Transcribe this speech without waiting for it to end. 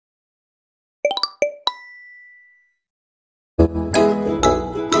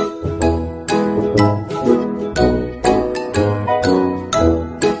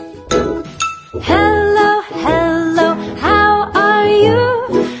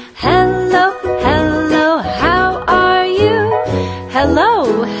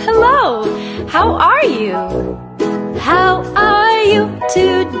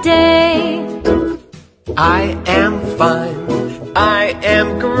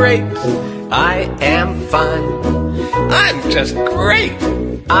great. I am fun. I'm just great.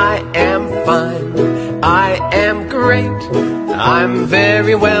 I am fun. I am great. I'm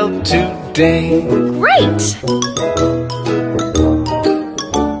very well today. Great!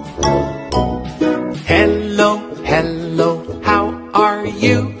 Hello, hello, how are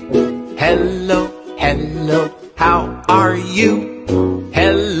you? Hello, hello, how are you?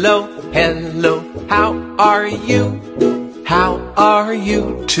 Hello, hello, how are you? How are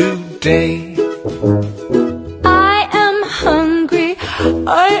you today? I am hungry,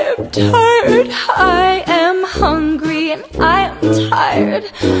 I am tired. I am hungry and I am tired.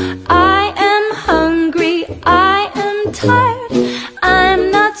 I am hungry, I am tired. I'm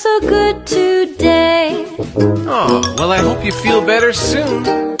not so good today. Oh, well, I hope you feel better soon.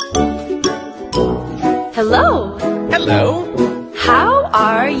 Hello, Hello, how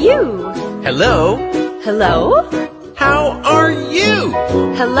are you? hello, Hello, how are you?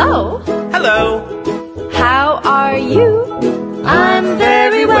 hello, Hello, how are you? I'm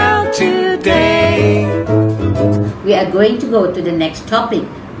very well today. We are going to go to the next topic,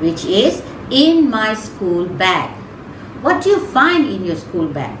 which is in my school bag. What do you find in your school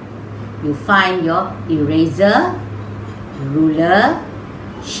bag? You find your eraser, ruler,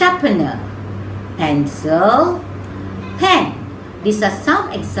 sharpener, pencil, pen. These are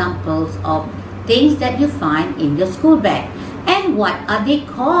some examples of things that you find in your school bag. And what are they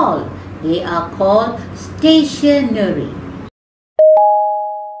called? They are called stationery.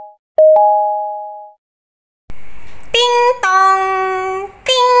 Ding dong,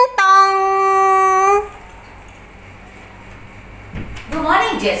 ding dong. Good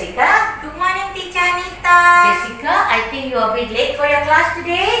morning, Jessica. Good morning, Teacher Anita. Jessica, I think you are a bit late for your class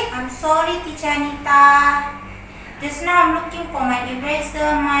today. I'm sorry, Teacher Anita. Just now I'm looking for my eraser,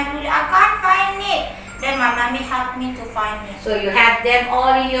 my ruler. I can't find it. Then my mommy helped me to find it. So you have them all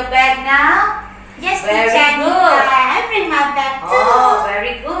in your bag now? Yes, Very Teacher good. Anita. I bring my bag too. Oh,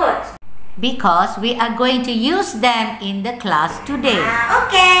 very good. Because we are going to use them in the class today.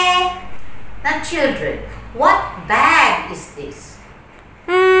 Okay. Now children, what bag is this?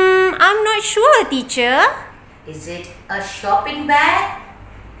 I'm not sure, teacher. Is it a shopping bag?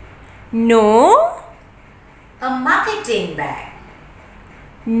 No, A marketing bag?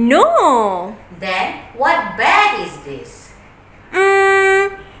 no. Then what bag is this?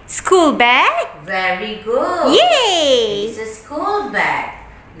 School bag? Very good. Yay! It's a school bag.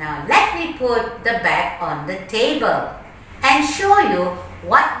 Now let me put the bag on the table and show you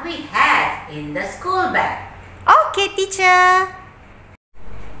what we have in the school bag. Okay, teacher.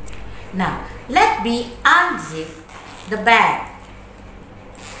 Now let me unzip the bag.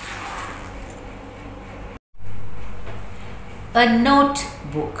 A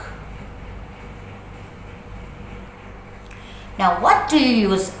notebook. Now what do you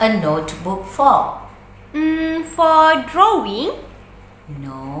use a notebook for? For drawing?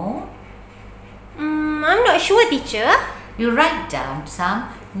 No. I'm not sure, teacher. You write down some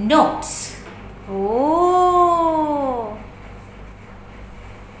notes. Oh.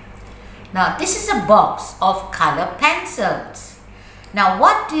 Now this is a box of color pencils. Now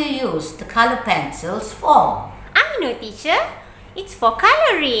what do you use the color pencils for? I know, teacher. It's for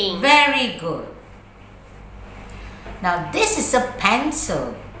coloring. Very good. Now this is a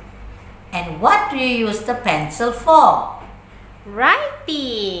pencil. And what do you use the pencil for?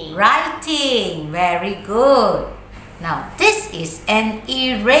 Writing. Writing. Very good. Now this is an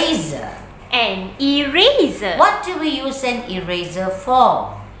eraser. An eraser. What do we use an eraser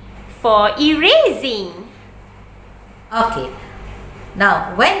for? For erasing. Okay.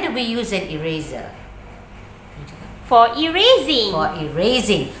 Now when do we use an eraser? For erasing. For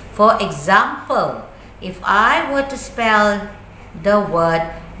erasing. For example, if I were to spell the word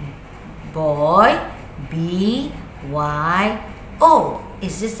boy, B-Y-O,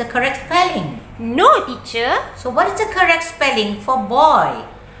 is this the correct spelling? No, teacher. So what is the correct spelling for boy?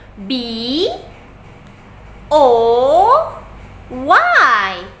 B-O-Y.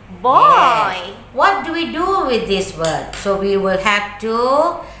 Boy. Yes. What do we do with this word? So we will have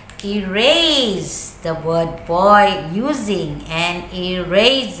to erase the word boy using an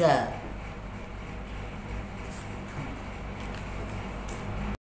eraser.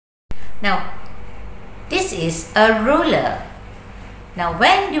 Now, this is a ruler. Now,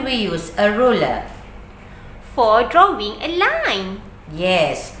 when do we use a ruler? For drawing a line.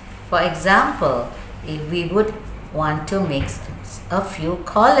 Yes. For example, if we would want to make a few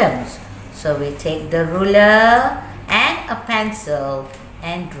columns, so we take the ruler and a pencil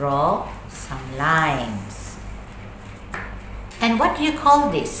and draw some lines. And what do you call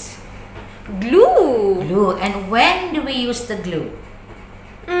this? Glue. Glue. And when do we use the glue?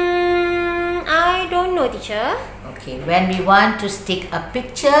 I don't know, teacher. Okay, when we want to stick a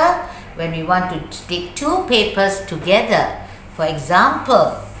picture, when we want to stick two papers together, for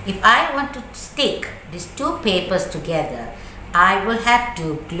example, if I want to stick these two papers together, I will have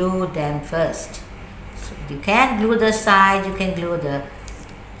to glue them first. So you can glue the side, you can glue the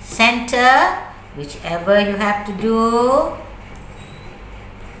center, whichever you have to do.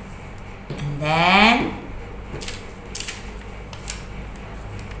 And then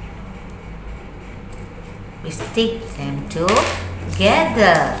we stick them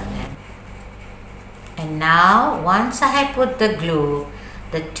together. And now, once I have put the glue,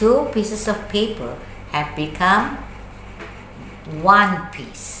 the two pieces of paper have become one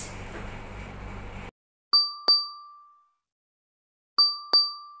piece.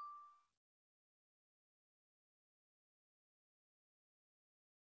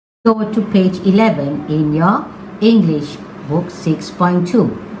 Go to page 11 in your English book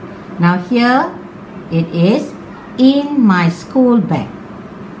 6.2. Now here it is in my school bag.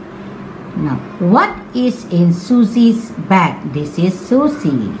 Now what is in Susie's bag? This is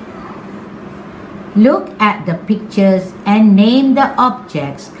Susie. Look at the pictures and name the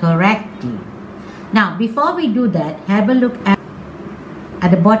objects correctly. Now before we do that, have a look at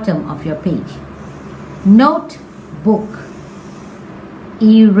the bottom of your page. Notebook,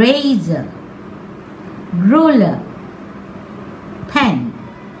 eraser, ruler, pen,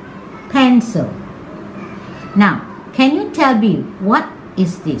 pencil. Now, can you tell me what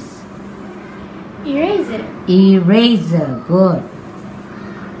is this? Eraser. Eraser, good.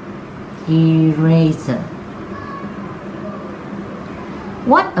 Eraser.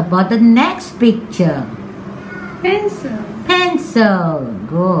 What about the next picture? Pencil. Pencil,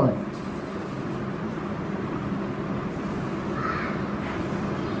 good.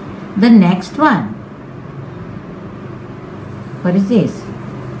 The next one. What is this?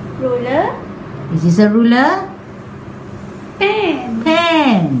 Ruler. Is this a ruler? Pen.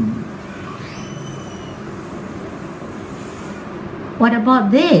 Pen. What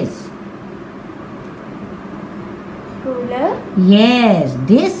about this? Ruler. Yes,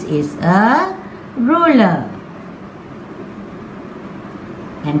 this is a ruler.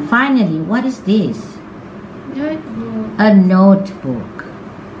 And finally, what is this? Notebook. A notebook.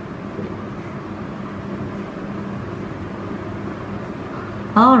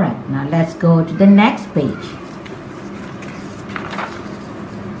 Alright, now let's go to the next page.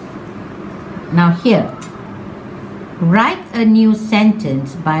 Now here, write a new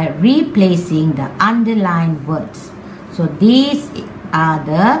sentence by replacing the underlined words. So these are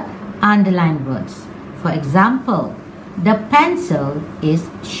the underlined words. For example, the pencil is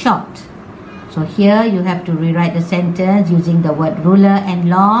short. So here you have to rewrite the sentence using the word ruler and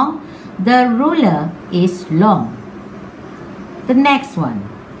long. The ruler is long. The next one,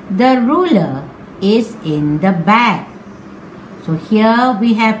 the ruler is in the bag. So here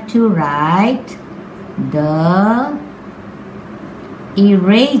we have to write the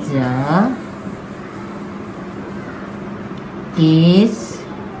eraser is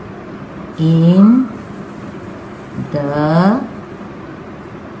in the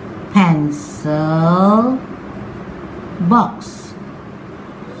pencil box.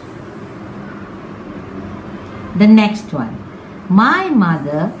 The next one, my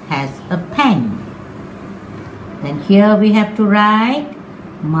mother has a pen. Then here we have to write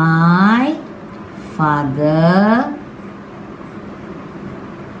my father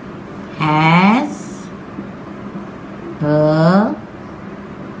has a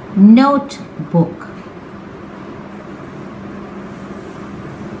notebook.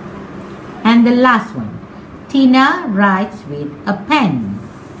 And the last one, Tina writes with a pen.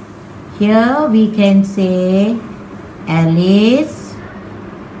 Here we can say Alice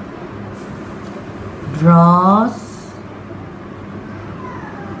draws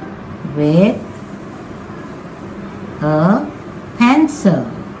with a pencil.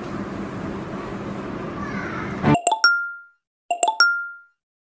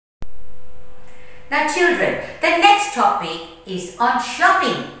 Now children, the next topic is on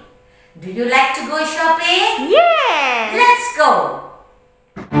shopping. Do you like to go shopping? Yes! Let's go!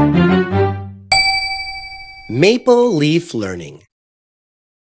 Maple Leaf Learning.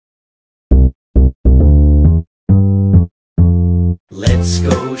 Let's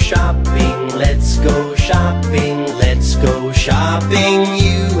go shopping, let's go shopping, let's go shopping,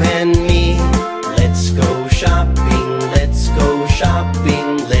 you and me. Let's go shopping, let's go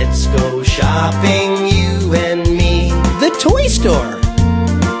shopping, let's go shopping, you and me. The toy store.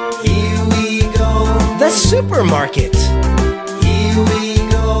 Here we go. The supermarket. Here we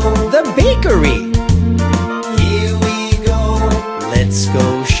go. The bakery. Here we go. Let's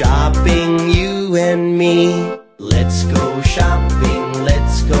go shopping, you and me. Let's go shopping,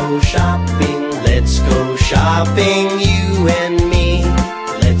 let's go shopping, let's go shopping, you and me.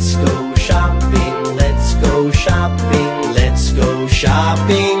 Let's go shopping, let's go shopping, let's go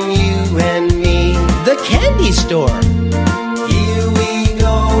shopping, you and me. The candy store. Here we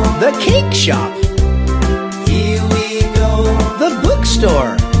go. The cake shop. Here we go. The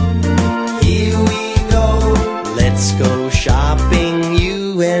bookstore. Here we go. Let's go shopping,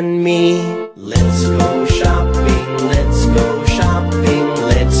 you and me. Let's go shopping, let's go shopping,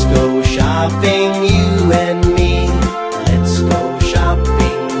 let's go shopping, you and me. Let's go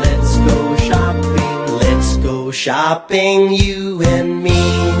shopping, let's go shopping, let's go shopping, you and me.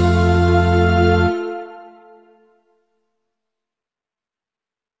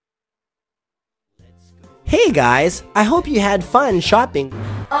 Hey guys, I hope you had fun shopping.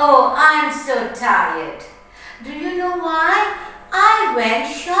 Oh, I'm so tired. Do you know why? I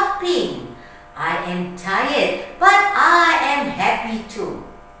went shopping. I am tired, but I am happy too.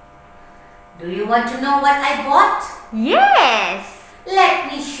 Do you want to know what I bought? Yes!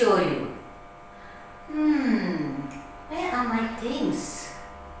 Let me show you. Where are my things?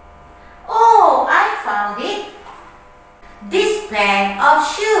 Oh, I found it. This pair of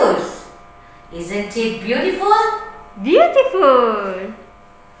shoes. Isn't it beautiful? Beautiful!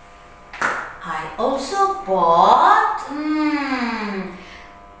 I also bought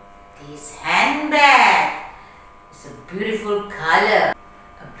this handbag. It's a beautiful color.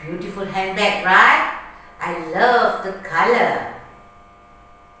 A beautiful handbag, right? I love the color.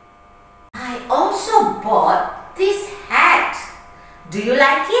 I also bought this hat. Do you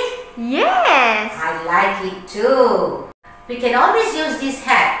like it? Yes! I like it too. We can always use this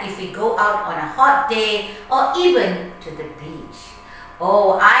hat if we go out on a hot day or even to the beach.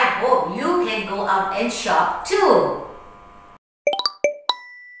 Oh, I hope you can go out and shop too.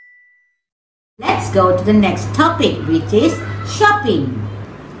 Let's go to the next topic, which is shopping.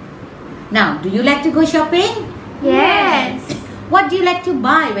 Now, do you like to go shopping? Yes! What do you like to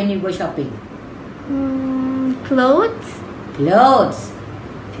buy when you go shopping? Clothes? Clothes.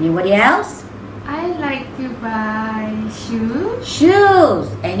 Anybody else? I like to buy shoes. Shoes.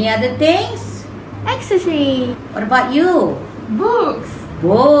 Any other things? Accessory. What about you? Books.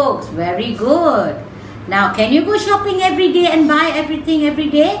 Books. Very good. Now, can you go shopping every day and buy everything every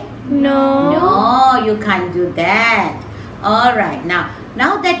day? No. No, you can't do that. Alright, now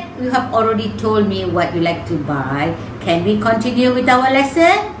that you have already told me what you like to buy, can we continue with our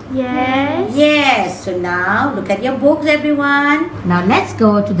lesson? Yes. Yes, so now look at your books, everyone. Now let's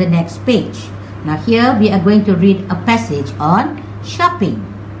go to the next page. Now here we are going to read a passage on shopping.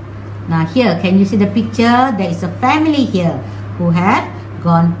 Now here, can you see the picture? There is a family here who have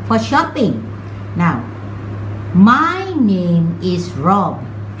gone for shopping. Now, my name is Rob.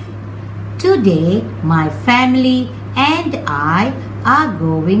 Today, my family and I are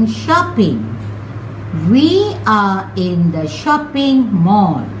going shopping. We are in the shopping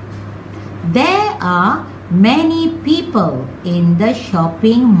mall. There are many people in the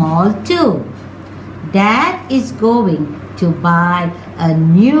shopping mall too. Dad is going to buy a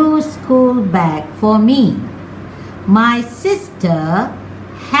new school bag for me. My sister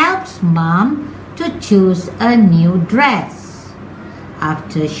helps Mom to choose a new dress.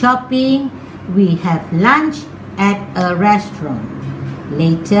 After shopping, we have lunch at a restaurant.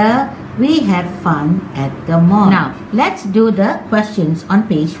 Later, we have fun at the mall. Now, let's do the questions on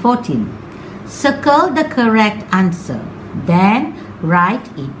page 14. Circle the correct answer. Then, write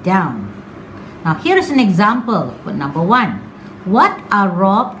it down. Now, here is an example for number 1. What are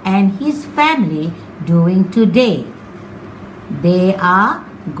Rob and his family doing today? They are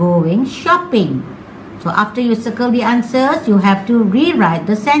going shopping. So, after you circle the answers, you have to rewrite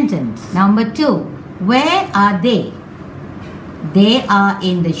the sentence. Number 2. Where are they? They are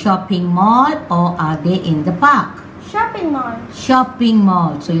in the shopping mall or are they in the park? Shopping mall. Shopping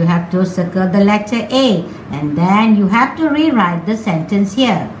mall. So you have to circle the letter A and then you have to rewrite the sentence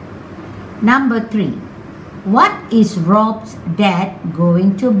here. Number 3. What is Rob's dad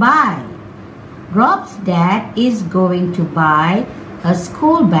going to buy? Rob's dad is going to buy a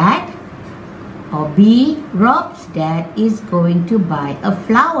school bag. Or B. Rob's dad is going to buy a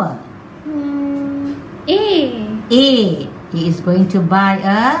flower. A. A. He is going to buy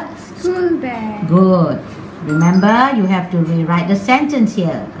a School bag. Good. Remember, you have to rewrite the sentence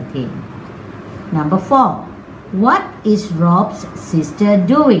here. Okay. Number 4. What is Rob's sister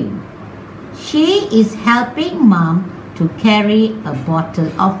doing? She is helping Mom to carry a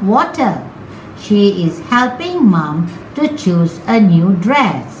bottle of water. She is helping Mom to choose a new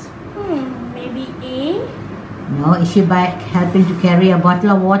dress. Maybe A. No, is she helping to carry a bottle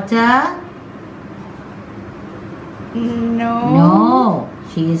of water? No. No,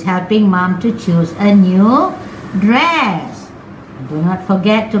 she is helping mom to choose a new dress. Do not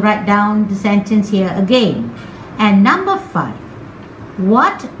forget to write down the sentence here again. And number 5.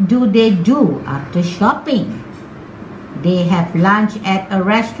 What do they do after shopping? They have lunch at a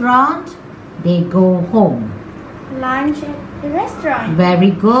restaurant. They go home. Lunch at the restaurant.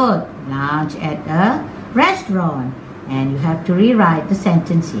 Very good. Lunch at a restaurant. And you have to rewrite the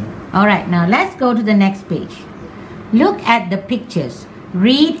sentence here. Alright, now let's go to the next page. Look at the pictures.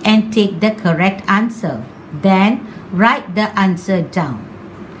 Read and take the correct answer. Then write the answer down.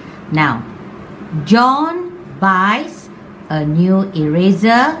 Now, John buys a new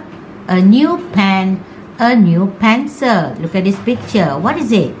eraser, a new pen, a new pencil. Look at this picture. What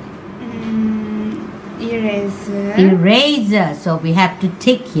is it? Eraser. Eraser. So we have to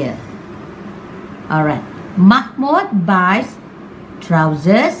tick here. Alright. Mahmoud buys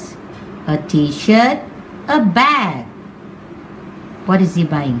trousers, a t-shirt, a bag. What is he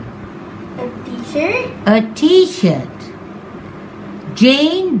buying? A t-shirt. A t-shirt.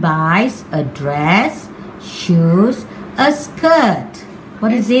 Jane buys a dress, shoes, a skirt.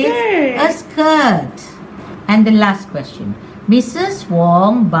 What is it? A skirt. And the last question. Mrs.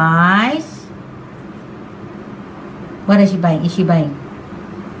 Wong buys... What is she buying? Is she buying?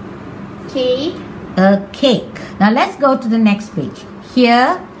 Cake. A cake. Now let's go to the next page.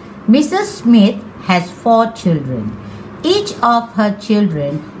 Here, Mrs. Smith has 4 children. Each of her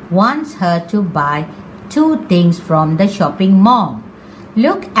children wants her to buy 2 things from the shopping mall.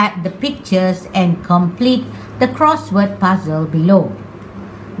 Look at the pictures and complete the crossword puzzle below.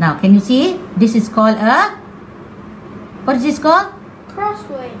 Now, can you see? This is called a... What is this called?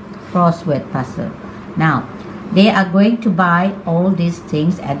 Crossword. Crossword puzzle. Now, they are going to buy all these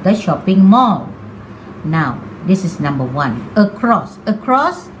things at the shopping mall. Now, this is number 1. Across.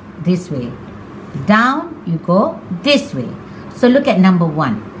 Across, this way. Down, you go this way. So look at number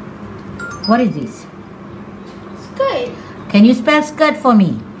 1. What is this? Skirt. Can you spell skirt for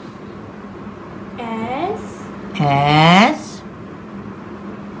me? S. S.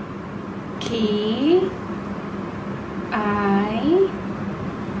 K. I.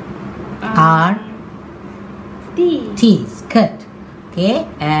 R. T. T. Skirt. Okay.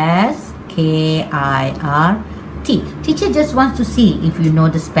 S. K. I. R. T. Teacher just wants to see if you know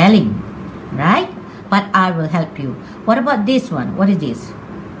the spelling. Right? But I will help you. What about this one? What is this?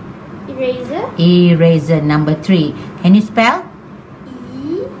 Eraser. Eraser number 3. Can you spell?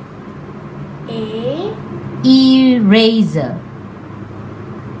 E. A. Eraser.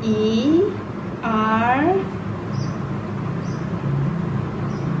 E. R.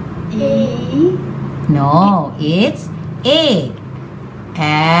 E. No, it's A.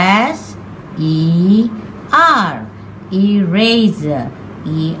 S. E. R. Eraser.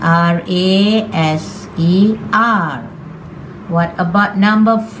 E-R-A-S-E-R. What about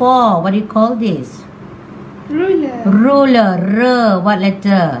number 4? What do you call this? Ruler. Ruler. R. What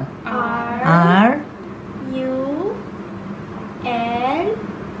letter? R. R. U. L.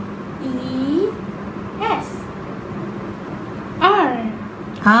 E. S. R.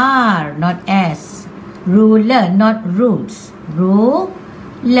 R. Not S. Ruler, not roots.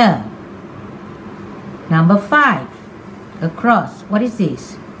 Ruler. Number 5. Across. What is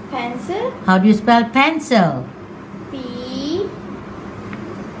this? Pencil. How do you spell pencil? P.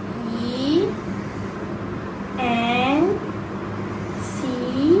 E. N.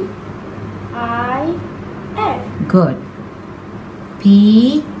 C. I. L. Good.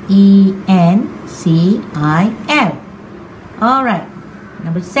 P-E-N-C-I-L. Alright.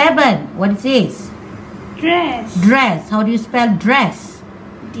 Number 7. What is this? Dress. Dress. How do you spell dress?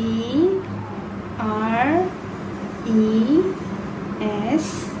 D. R. E.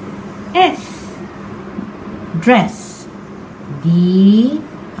 S. S. Dress. D-R-E-S-S.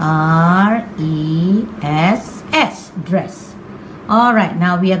 Dress. Alright,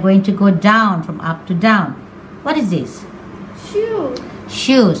 now we are going to go down from up to down. What is this? Shoe.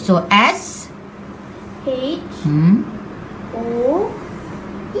 Shoes. So S. H. O.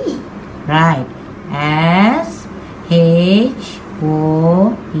 E. Right. S. H.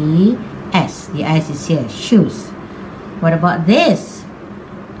 O. E. S. The S is here. Shoes. What about this?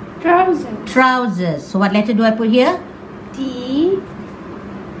 Trousers. Trousers. So what letter do I put here? T.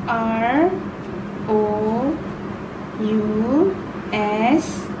 R. O. U.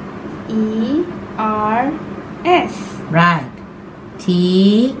 S. E. R. S. Right.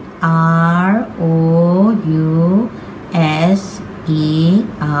 T. R. O. U. S. E.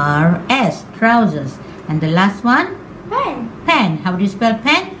 R. S. Trousers. And the last one? Pen. Pen. How do you spell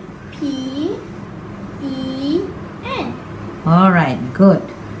pen? P. E. Alright, good.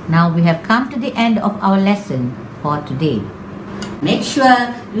 Now we have come to the end of our lesson for today. Make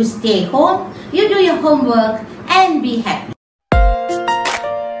sure you stay home, you do your homework, and be happy.